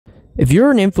If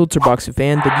you're an influencer boxing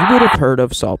fan, then you would have heard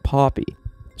of Salt Papi.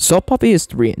 Salt Papi is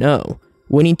 3-0,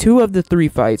 winning 2 of the 3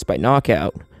 fights by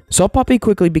knockout. Salt Papi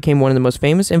quickly became one of the most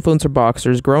famous influencer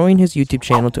boxers, growing his YouTube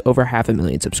channel to over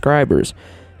 500,000 subscribers.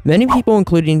 Many people,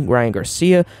 including Ryan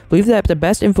Garcia, believe that the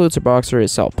best influencer boxer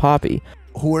is Salt Papi.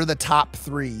 Who are the top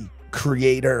 3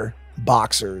 creator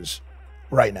boxers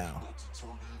right now?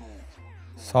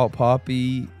 Salt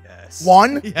Papi. Yes.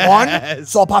 One? Yes. One?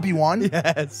 Salt Papi 1?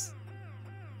 Yes.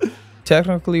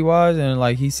 Technically wise, and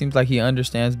like he seems like he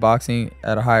understands boxing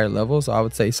at a higher level, so I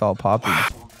would say Salt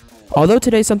Papi. Although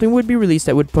today something would be released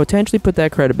that would potentially put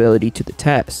that credibility to the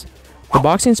test. The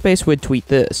boxing space would tweet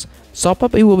this: Salt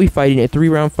Papi will be fighting a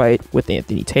 3-round fight with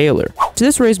Anthony Taylor. To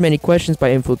this raised many questions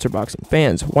by influencer boxing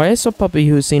fans. Why is Salt Papi,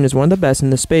 who is seen as one of the best in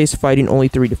the space, fighting only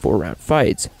 3 to 4 round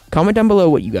fights? Comment down below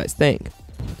what you guys think.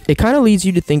 It kind of leads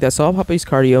you to think that Salt Papi's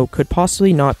cardio could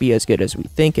possibly not be as good as we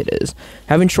think it is.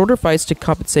 Having shorter fights to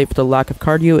compensate for the lack of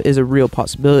cardio is a real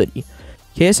possibility.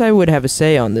 KSI would have a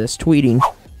say on this, tweeting,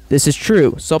 "This is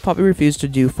true, Salt Papi refused to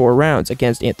do 4 rounds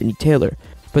against Anthony Taylor,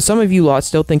 but some of you lot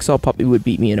still think Salt Papi would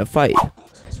beat me in a fight."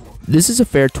 This is a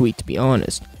fair tweet, to be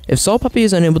honest. If Salt Papi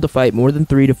is unable to fight more than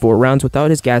 3 to 4 rounds without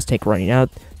his gas tank running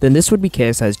out, then this would be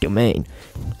KSI's domain.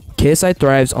 KSI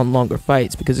thrives on longer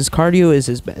fights because his cardio is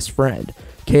his best friend.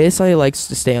 KSI likes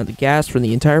to stay on the gas for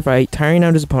the entire fight, tiring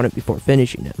out his opponent before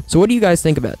finishing him. So what do you guys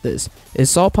think about this?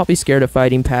 Is Salt Papi scared of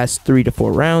fighting past 3 to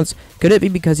 4 rounds? Could it be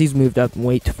because he's moved up in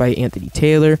weight to fight Anthony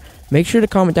Taylor? Make sure to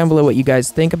comment down below what you guys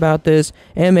think about this,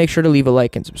 and make sure to leave a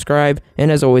like and subscribe,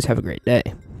 and as always, have a great day.